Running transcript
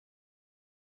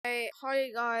Hey,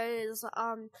 hi guys.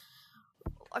 I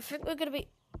think we're gonna be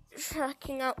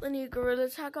checking out the new Gorilla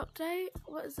Tag update.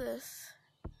 What is this?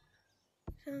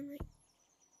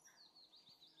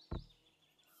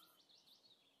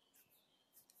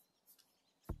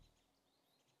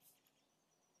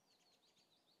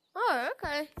 Oh,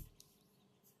 okay.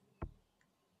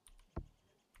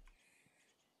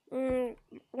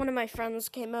 One of my friends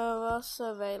came over,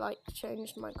 so they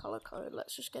changed my color code.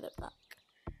 Let's just get it back.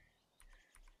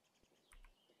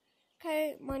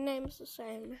 Okay, my name's the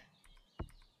same.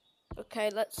 Okay,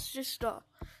 let's just start.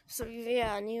 So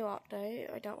yeah, new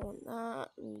update. I don't want that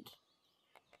and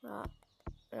that.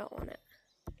 I don't want it.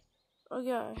 Oh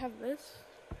yeah, I have this.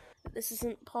 This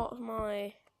isn't part of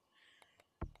my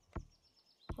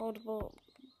holdable.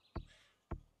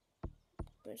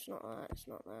 It's not that. It's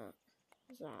not that.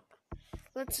 It's that.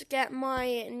 Let's get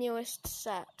my newest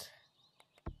set.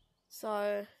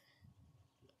 So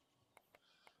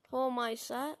for my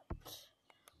set,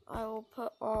 I will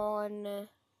put on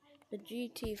the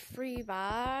GT3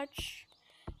 badge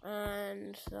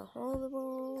and the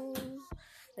holdables,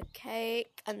 the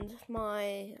cake, and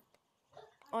my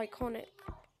iconic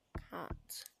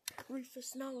hat.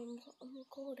 Rufus, no, I'm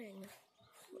recording.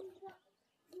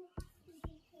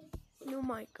 Oh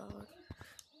my god.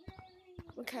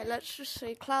 Okay, let's just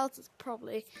see. Clouds is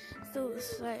probably still the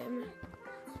same.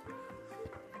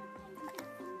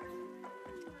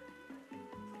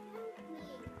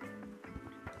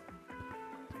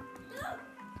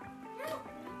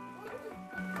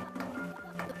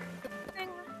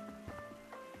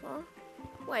 Huh?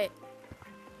 Wait.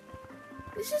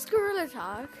 This is Gorilla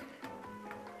Tag.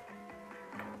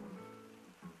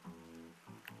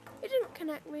 It didn't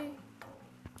connect me.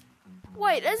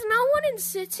 Wait, there's no one in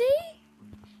city?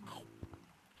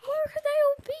 Where could they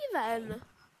all be then?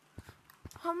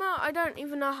 I don't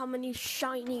even know how many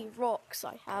shiny rocks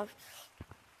I have.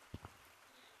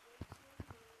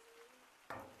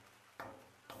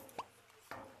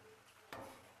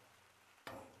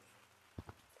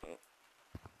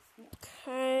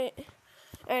 Okay,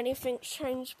 anything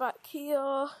changed back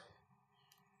here?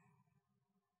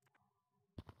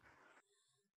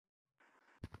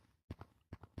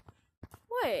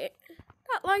 Wait,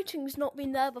 that lighting's not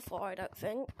been there before, I don't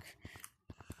think.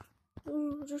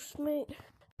 Just me.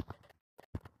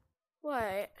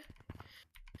 Wait.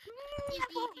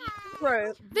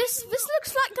 Bro, this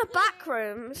looks like the back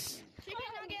rooms.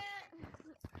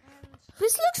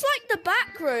 This looks like the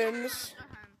back rooms.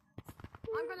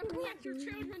 I'm gonna protect your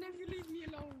children if you leave me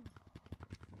alone.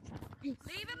 Leave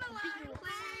him alone,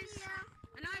 please.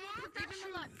 And I will protect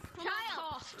him alone.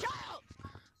 Child!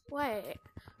 Wait.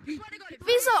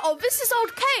 This is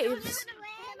old caves.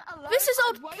 This is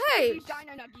old caves.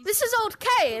 This is old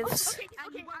caves.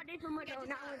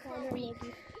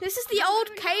 This is the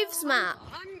old caves map.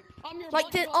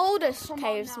 Like the oldest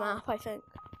caves map, I think.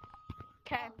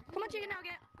 Okay. Come on, Chicken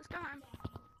Nugget. Let's go home.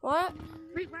 What?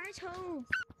 Where's home?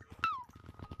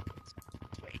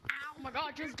 Oh my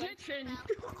god, just glitching.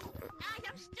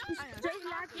 I'm stuck.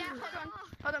 Yeah,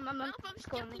 hold on, I'm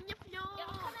stuck in the floor.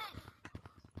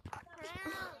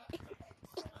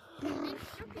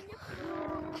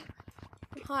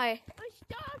 Hi. I'm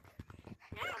stuck.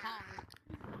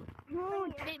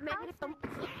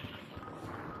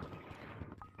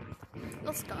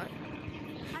 Let's go.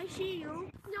 I see you.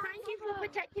 Thank you for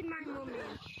protecting my mommy.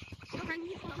 Thank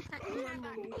you for protecting my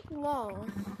mommy. Whoa.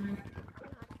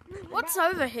 What's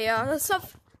over here? There's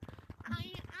stuff. I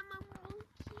am a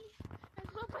monkey.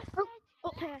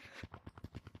 Okay.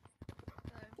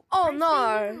 Oh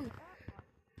no.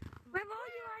 Where are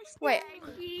you? Wait.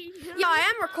 Yeah, I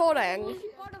am recording.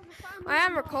 I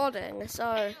am recording,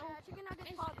 so.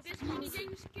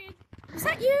 Is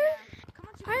that you?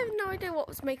 I have no idea what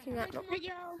was making that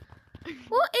noise.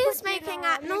 What is making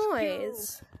that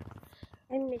noise?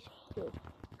 I missed you.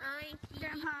 I see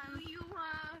who you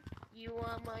are. You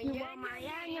are my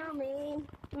enemy.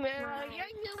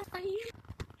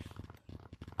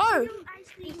 Oh! I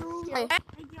see you. Hey.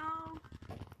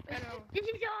 Hello. This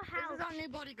is your house. This is our new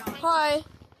bodyguard. Hi.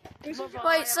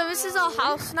 Wait, so this is our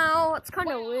house now? It's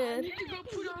kind of weird. I need to go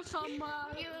put on some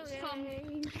muffins. Who the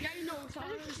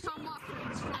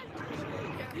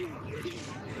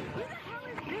hell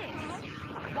is this?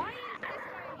 Why is this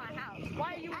my house?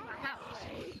 Why are you in my house?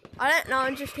 I don't know,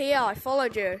 I'm just here. I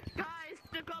followed you. Guys,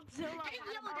 the Godzilla. Hey,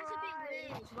 yo, that's a bit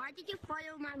weird. Why did you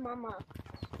follow my mama?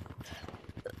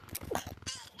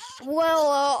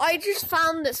 Well, I just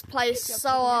found this place,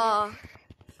 so,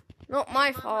 not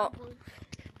my fault.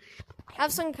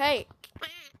 Have some cake.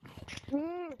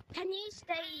 Can you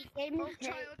stay.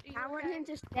 I want him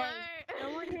to stay. I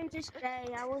want him to stay.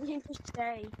 I want him to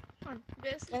stay.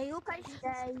 Yeah, you can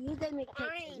stay. You gave me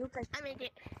cake. You can stay.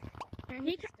 Can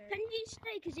you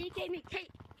stay? Because he gave me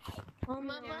cake. Oh,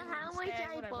 Mama, how was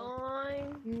I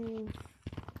born?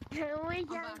 How was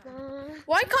I born?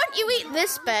 Why can't you eat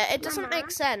this bit? It doesn't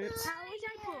make sense. How was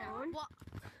I born?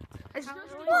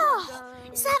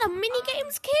 Whoa! Is that a mini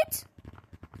games kid?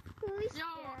 Who's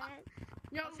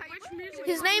Yo, which music?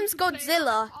 His name's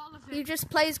Godzilla. He just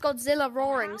plays Godzilla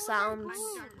roaring sounds.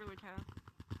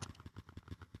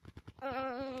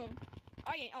 I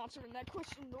ain't answering that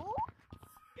question, no.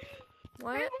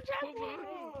 What?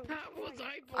 That was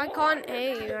I can't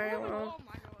hear you very well. Oh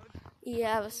my god.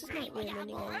 Yeah, this is not really a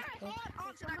mini game.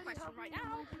 Answer that question right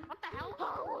now. What the hell?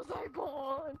 How was I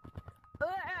born?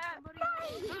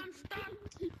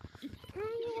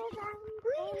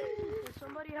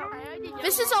 Somebody help me.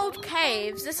 This is old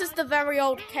caves. This is the very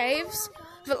old caves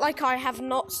that, like, I have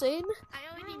not seen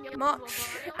much,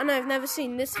 and I've never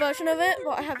seen this version of it.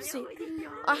 But I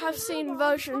have seen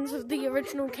versions of the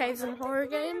original caves and horror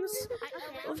games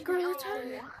of Gorilla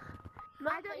Tag.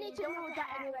 I don't need to know that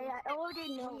anyway. I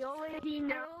already know. You already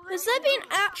know. Has there been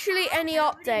actually any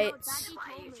updates?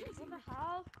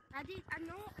 Daddy, I'm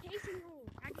not facing you.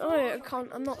 Oh, I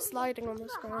can't. I'm not sliding on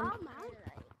this ground.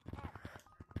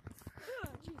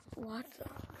 What?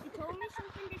 He told me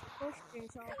something disgusting,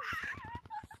 so.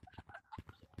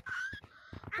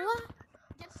 What?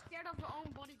 Get scared of your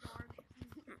own bodyguard.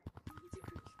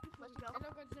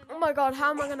 Oh my god,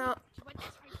 how am I gonna...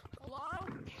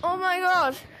 Oh my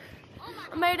god!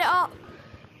 I made it up!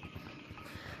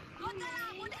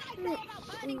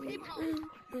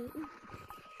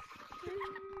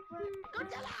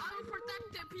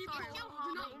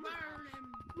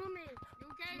 Mommy.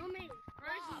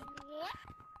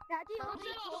 Daddy also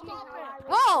told me how I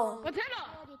was. Whoa!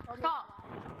 Stop.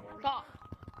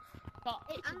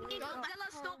 Godzilla,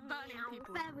 stop burning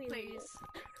people, please.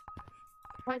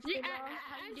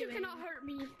 You cannot hurt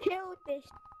me. Kill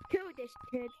this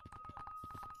kid.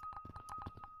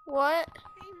 What?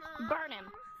 Burn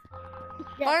him.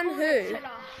 Burn who?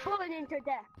 Burn him to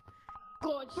death.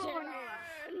 Good Burn.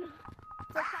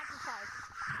 It's a sacrifice.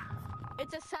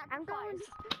 It's a sacrifice.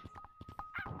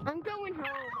 I'm going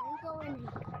home.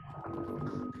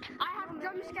 I have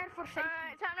jump scared for safety.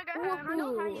 Alright, time to go home.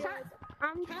 Woohoo.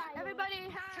 I'm tired. Everybody,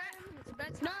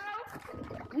 home. No.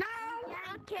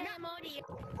 Okay, Modi.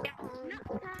 No.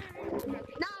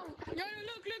 Yo,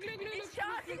 look. It's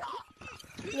charging up.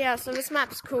 Yeah, so this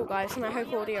map's cool, guys, and I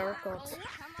hope audio records.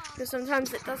 Because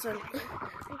sometimes it doesn't.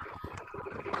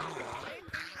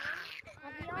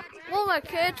 Well, my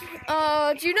kid,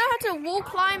 do you know how to wall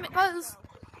climb? Because...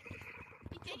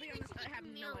 To be honest, I have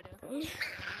no idea.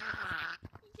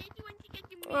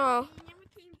 Oh.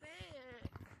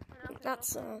 That's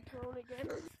sad.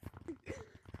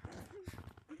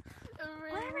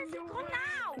 Where is it gone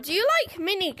now? Do you like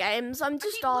mini games? I'm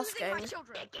just asking.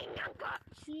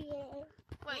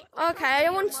 Wait, Okay, I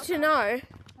wanted to know.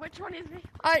 which one is it?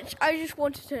 I just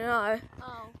wanted to know.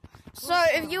 Oh. So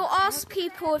if you ask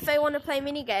people if they want to play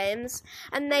mini games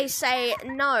and they say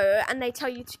no and they tell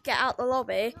you to get out the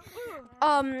lobby,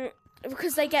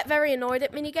 because they get very annoyed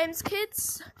at mini games,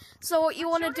 kids. So what you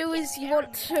want to do is you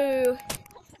want to...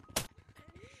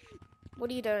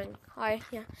 What are you doing? Hi,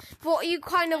 yeah. What you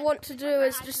kind of want to do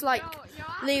is just like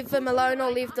leave them alone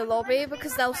or leave the lobby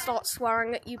because they'll start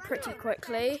swearing at you pretty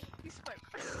quickly.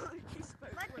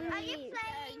 Are you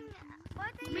playing? What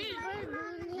are you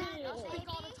playing?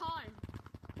 All the time.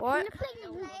 What?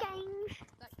 Games.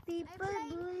 People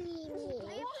bully me.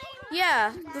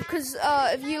 Yeah, because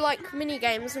if you like mini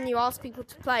games and you ask people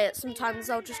to play it, sometimes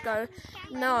they'll just go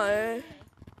no.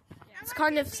 It's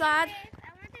kind of sad.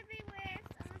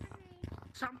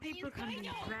 Some people can be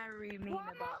very mean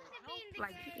about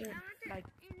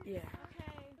it.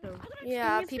 So,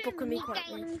 Yeah, people can be quite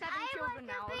mean. 7 children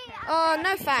now, okay. Oh,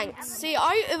 no thanks. See,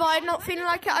 if I'm not feeling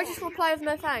like it, I just reply with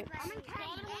no thanks. Where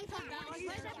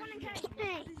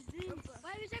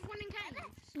is everyone in Canada?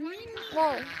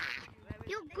 Whoa.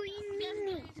 You green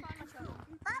mini.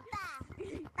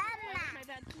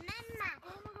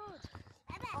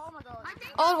 Oh my god.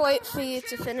 I'll wait for you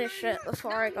to finish it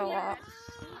before I go up.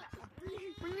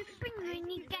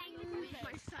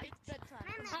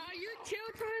 Are you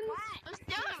children?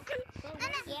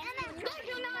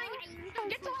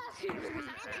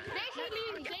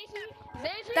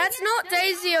 That's not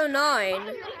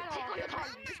Daisy09.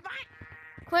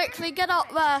 Quickly get up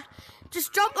there.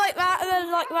 Just jump like that and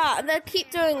then like that and then keep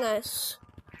doing this.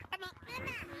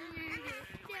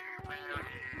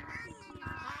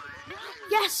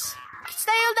 Yes!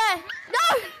 Stay on there!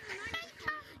 No!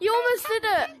 You almost did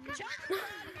it.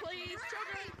 Please,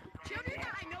 children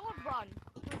that I know have run.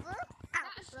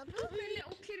 That's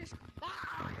little kid is. Oh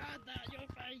my God, that your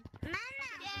face.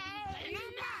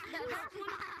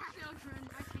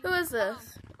 Who is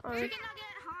this? Oh. Chicken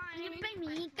nugget, hi.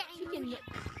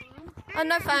 Oh,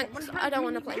 no thanks. I don't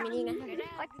want to play mini game.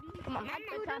 Come on. Come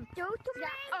on.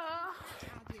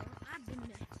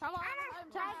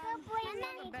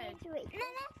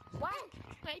 What?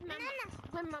 Wait, Mama.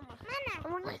 I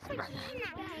want to play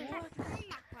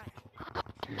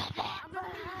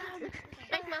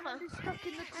Thank Mama. Stuck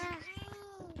in the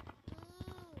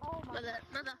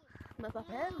Mother.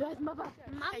 Where's Mother?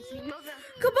 I see Mother.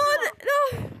 Come on! No!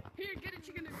 Here, get a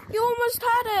chicken nugget. You almost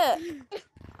had it!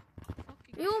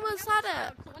 You almost had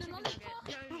it!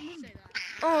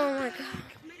 Oh my God.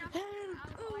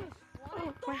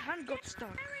 Oh, my hand got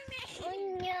stuck.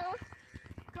 Oh no.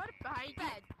 Got it behind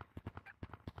bed.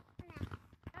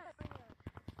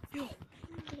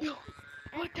 Yo,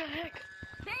 what the heck?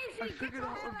 I figured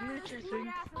out a glitch, I think.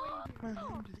 My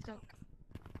hand is stuck.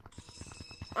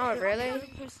 Oh, really?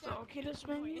 Press the Oculus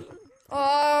menu.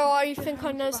 Oh, I think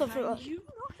I know something. Behind you.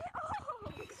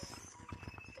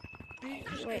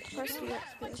 Wait, press the X,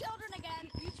 For please. children again,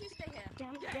 you two stay here.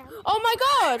 Oh my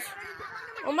God!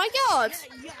 Oh my God!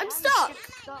 I'm stuck!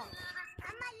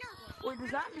 What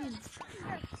does that mean?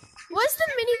 Where's the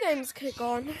minigames kid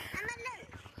gone?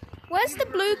 Where's the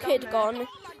blue kid gone?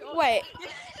 Wait.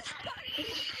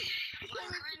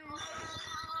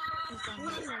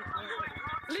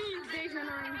 Leave, Deja.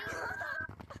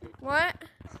 What?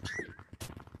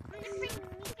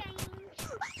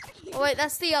 Oh wait,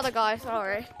 that's the other guy,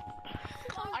 sorry.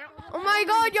 Oh my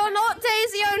God, you're not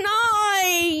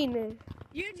Daisy09!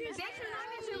 You two, Deja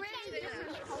is already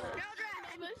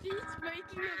She's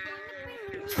making a bed.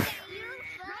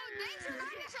 Bro, Deja is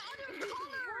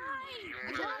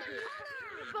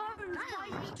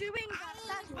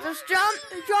Just jump.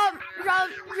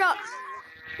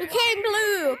 Became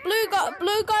blue. Blue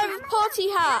guy with party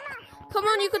hat. Come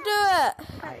on, you can do it.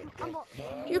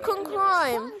 You can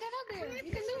climb.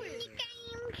 You can do it.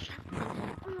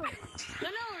 No,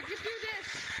 just do this.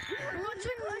 Watch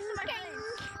it close to my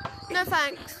face. No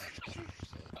thanks.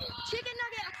 Chicken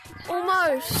nugget.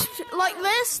 Almost. Like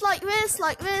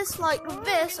this,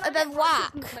 and then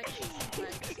whack.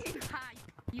 Hi.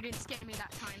 You didn't scare me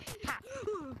that time. Ha.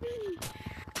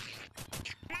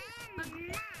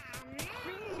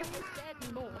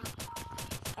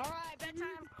 Alright,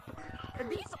 bedtime. Are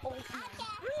these old men?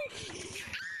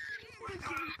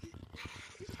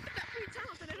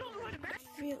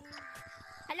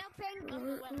 Hello, Pink.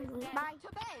 Bye. To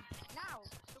bed. Now.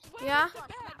 Yeah?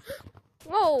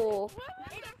 Whoa.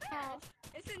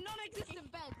 It's a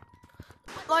non-existent bed.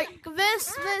 Like this.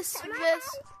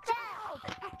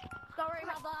 Sorry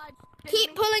about that.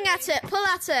 Keep pulling at it. Pull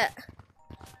at it.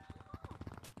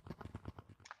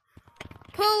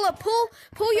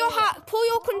 Pull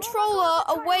your controller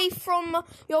away from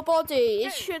your body.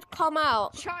 It should come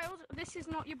out. Child, this is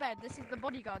not your bed. This is the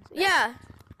bodyguard's bed. Yeah.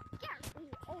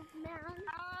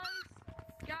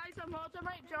 Guys, I'm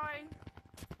ultimate join.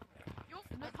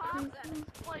 The past,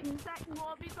 like, sex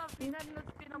lobbies I've been in,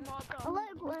 there's been a motor. Hello,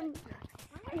 Gwen.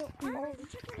 Chicken nugget. You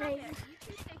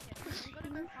two stay here. I'm gonna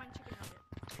go find chicken nugget.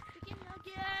 Chicken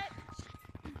nugget.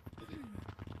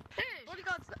 Hey,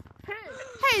 bodyguard's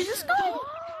Hey, just go.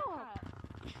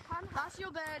 That's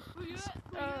your bed.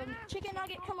 Chicken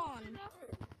nugget, come on.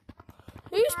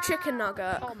 Who's Chicken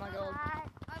Nugget? Oh my God.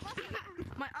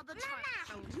 My other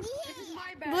child. This is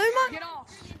my bed. Blue Monkey? Get off.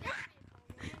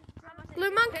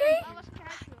 Blue Monkey?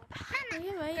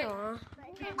 Yeah, there you are. Oh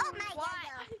my God.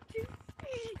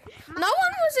 No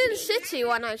one was in city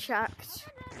when I checked.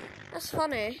 That's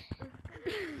funny.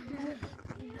 Hey,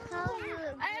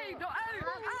 don't, hey.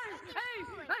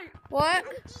 What?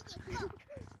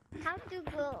 How to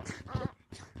go?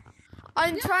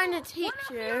 I'm trying to teach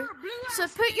you. So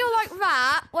put your like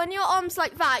that. When your arm's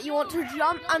like that, you want to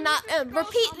jump and that.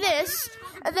 Repeat this,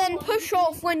 and then push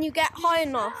off when you get high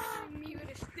enough.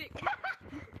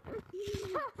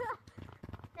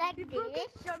 Like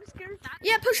this?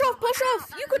 Yeah, push off.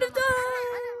 You could have done.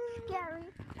 Scary.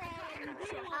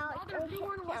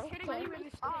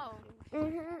 Oh.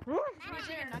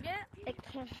 Chicken nugget?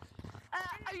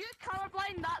 Are you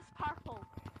colorblind? That's purple.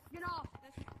 Get off.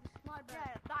 This is my bed.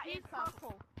 Yeah, that is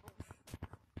purple.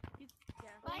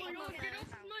 Oh my God, get off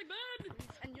my bed!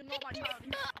 And you're not my child.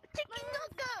 Chicken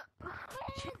nugget!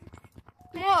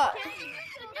 What?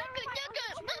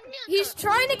 He's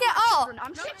trying to get up.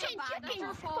 I'm Chicken!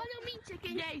 Follow me,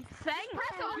 chicken! Yay, thanks.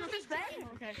 Press on You're the thing.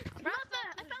 Okay. Mother,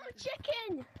 I found a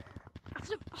chicken! have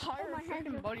to hire a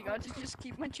freaking bodyguard to just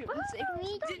keep my children safe. Do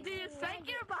you think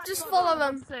you're about Just follow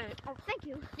them. Oh, thank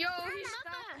you. Yo,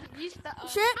 he's stuck.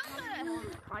 Shit.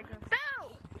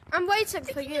 Bill! I'm waiting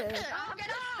for you. Oh, get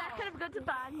out! Second of good to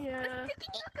bad, yeah.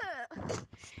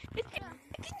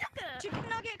 Chicken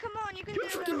nugget, come on, you can do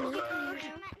it.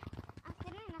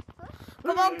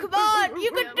 Come on, come on.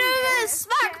 You can do this.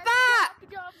 Smack back.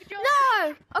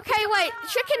 No. Okay, wait.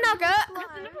 Chicken nugget.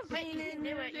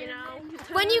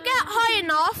 When you get high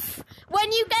enough,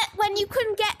 when you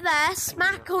couldn't get there,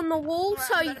 smack on the wall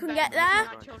so you can get there.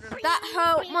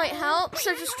 That might help.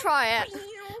 So just try it.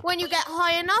 When you get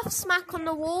high enough, smack on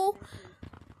the wall.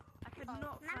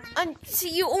 And see,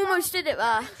 you almost did it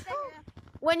there.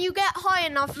 When you get high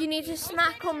enough, you need to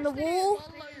smack on the wall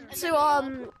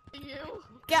to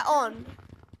get on.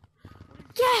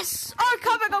 Yes! Oh,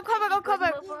 coming! I'm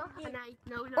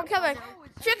coming.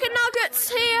 Chicken nuggets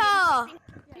here.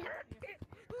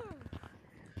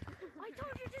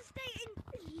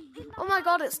 Oh my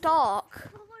god, it's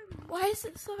dark. Why is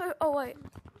it so? Oh wait.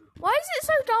 Why is it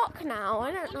so dark now?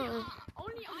 I don't know.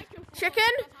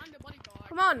 Chicken?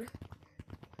 Come on.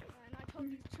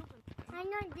 I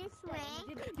know this way.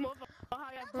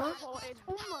 Huh?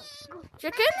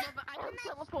 Chicken?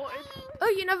 Oh,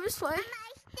 you know this way?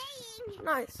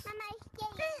 Nice.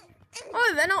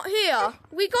 Oh, they're not here.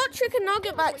 We got Chicken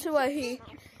Nugget back to where he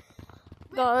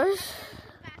goes.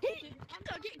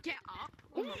 Get up.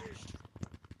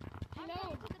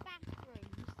 Hello.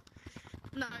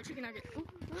 No, Chicken Nugget.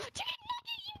 Chicken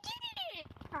Nugget, you did it!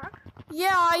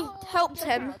 Yeah, I helped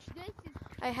him.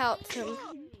 I helped him.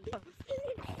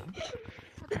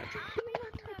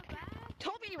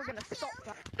 Told me you were gonna stop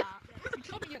that. You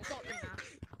told me you were stopping that.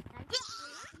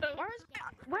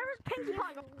 Where is Pinkie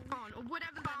Pie gone? Or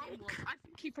whatever that name was. I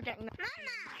keep forgetting that. Mama!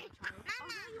 Oh,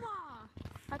 there you are.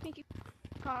 I think you...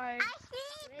 Pie. I'm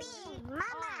sleeping!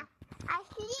 Mama! I'm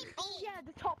sleeping! Oh, yeah,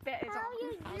 the top bit is How on.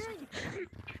 you doing?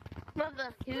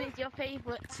 Mother, who is your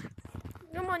favourite?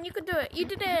 Come on, you can do it. You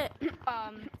did it.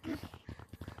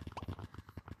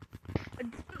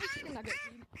 Chicken Nugget.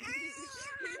 Who is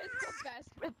the best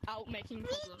without making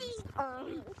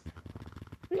problems?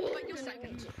 But you're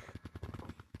second.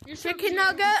 Chicken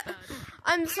Nugget,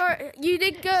 I'm sorry. You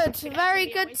did good. Very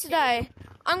good today.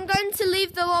 I'm going to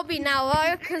leave the lobby now,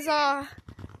 though, because,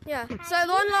 yeah. So,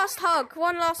 one last hug.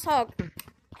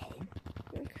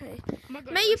 Okay.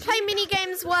 May you play mini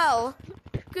games well.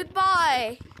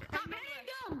 Goodbye.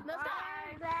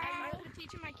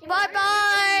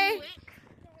 Bye-bye.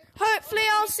 Hopefully,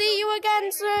 I'll see you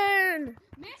again soon.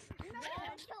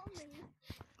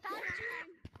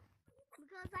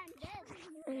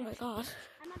 Oh my god.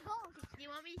 I'm a ghost. Do you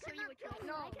want me to show you a kill?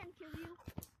 No, I can kill you.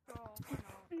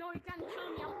 No, you can't kill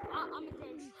me. I'm a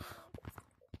ghost.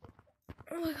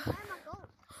 Oh my god. I'm a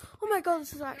ghost. Oh my god,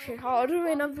 this is actually hard. I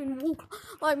mean, I've been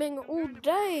climbing all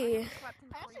day.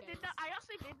 I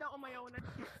actually did that on my own.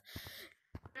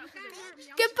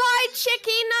 Goodbye,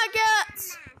 Chicken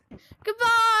Nuggets.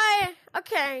 Goodbye.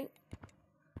 Okay.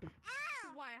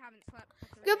 Why I haven't slept.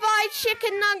 Goodbye,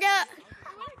 Chicken Nugget.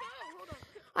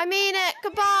 I mean it.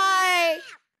 Goodbye.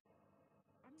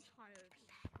 I'm tired.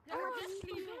 Just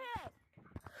leave it.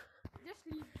 Just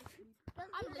leave.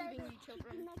 I'm leaving you,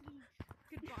 children.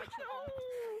 Goodbye, children.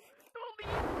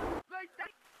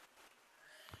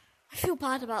 I feel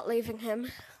bad about leaving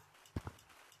him.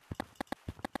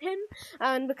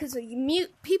 And because you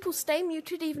people stay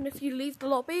muted even if you leave the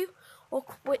lobby or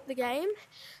quit the game.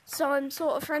 So I'm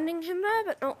sort of friending him there,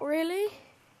 but not really.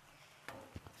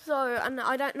 So, and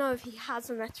I don't know if he has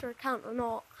a Meta account or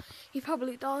not. He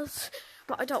probably does,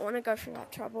 but I don't want to go through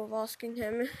that trouble of asking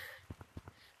him.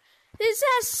 Is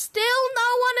there still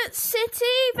no one at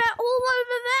City? They're all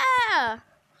over there.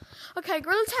 Okay,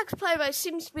 Gorilla Tech's playbase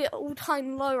seems to be at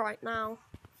all-time low right now.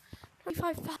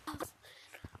 25,000.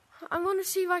 I want to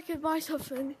see if I can buy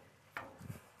something.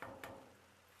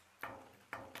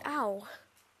 Ow.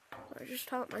 I just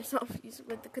hurt myself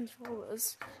with the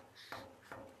controllers.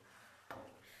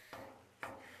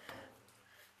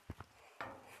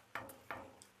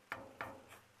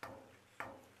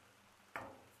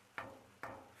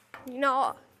 You know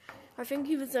what? I think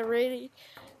he was a really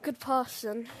good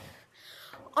person.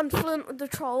 Unfluent with the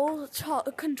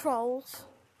controls.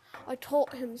 I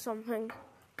taught him something.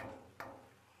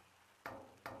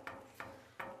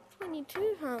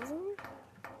 22,000.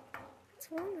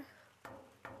 That's one.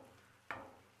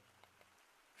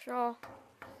 Sure.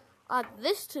 Add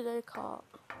this to the cart.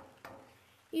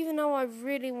 Even though I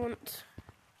really want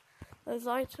those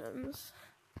items.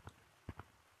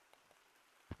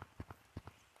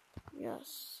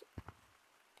 Yes.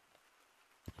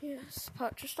 Yes,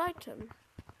 purchased item.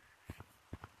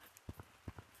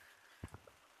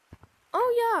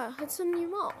 Oh yeah, it's a new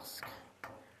mask.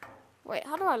 Wait,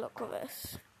 how do I look with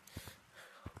this?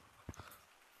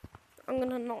 I'm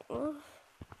gonna not look.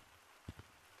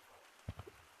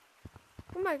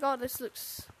 Oh my god, this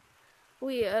looks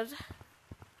weird.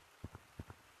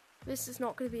 This is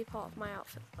not gonna be part of my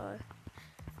outfit though.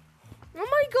 Oh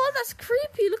my god, that's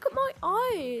creepy. Look at my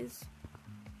eyes.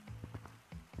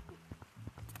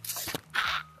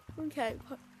 Okay,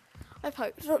 I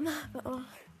poked on that, but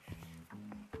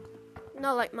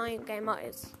not like my in-game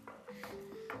eyes.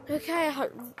 Okay, I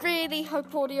really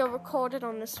hope audio recorded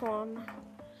on this one.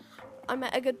 I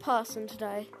met a good person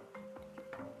today.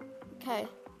 Okay.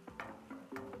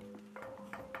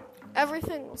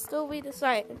 Everything will still be the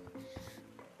same.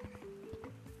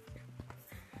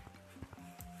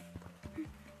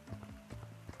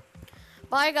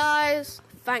 Bye guys.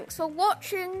 Thanks for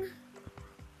watching.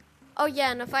 Oh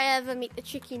yeah, and if I ever meet the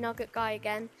chicken nugget guy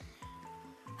again,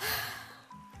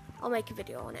 I'll make a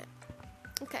video on it.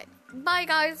 Okay, bye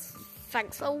guys.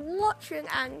 Thanks for watching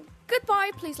and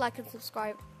goodbye. Please like and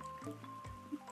subscribe.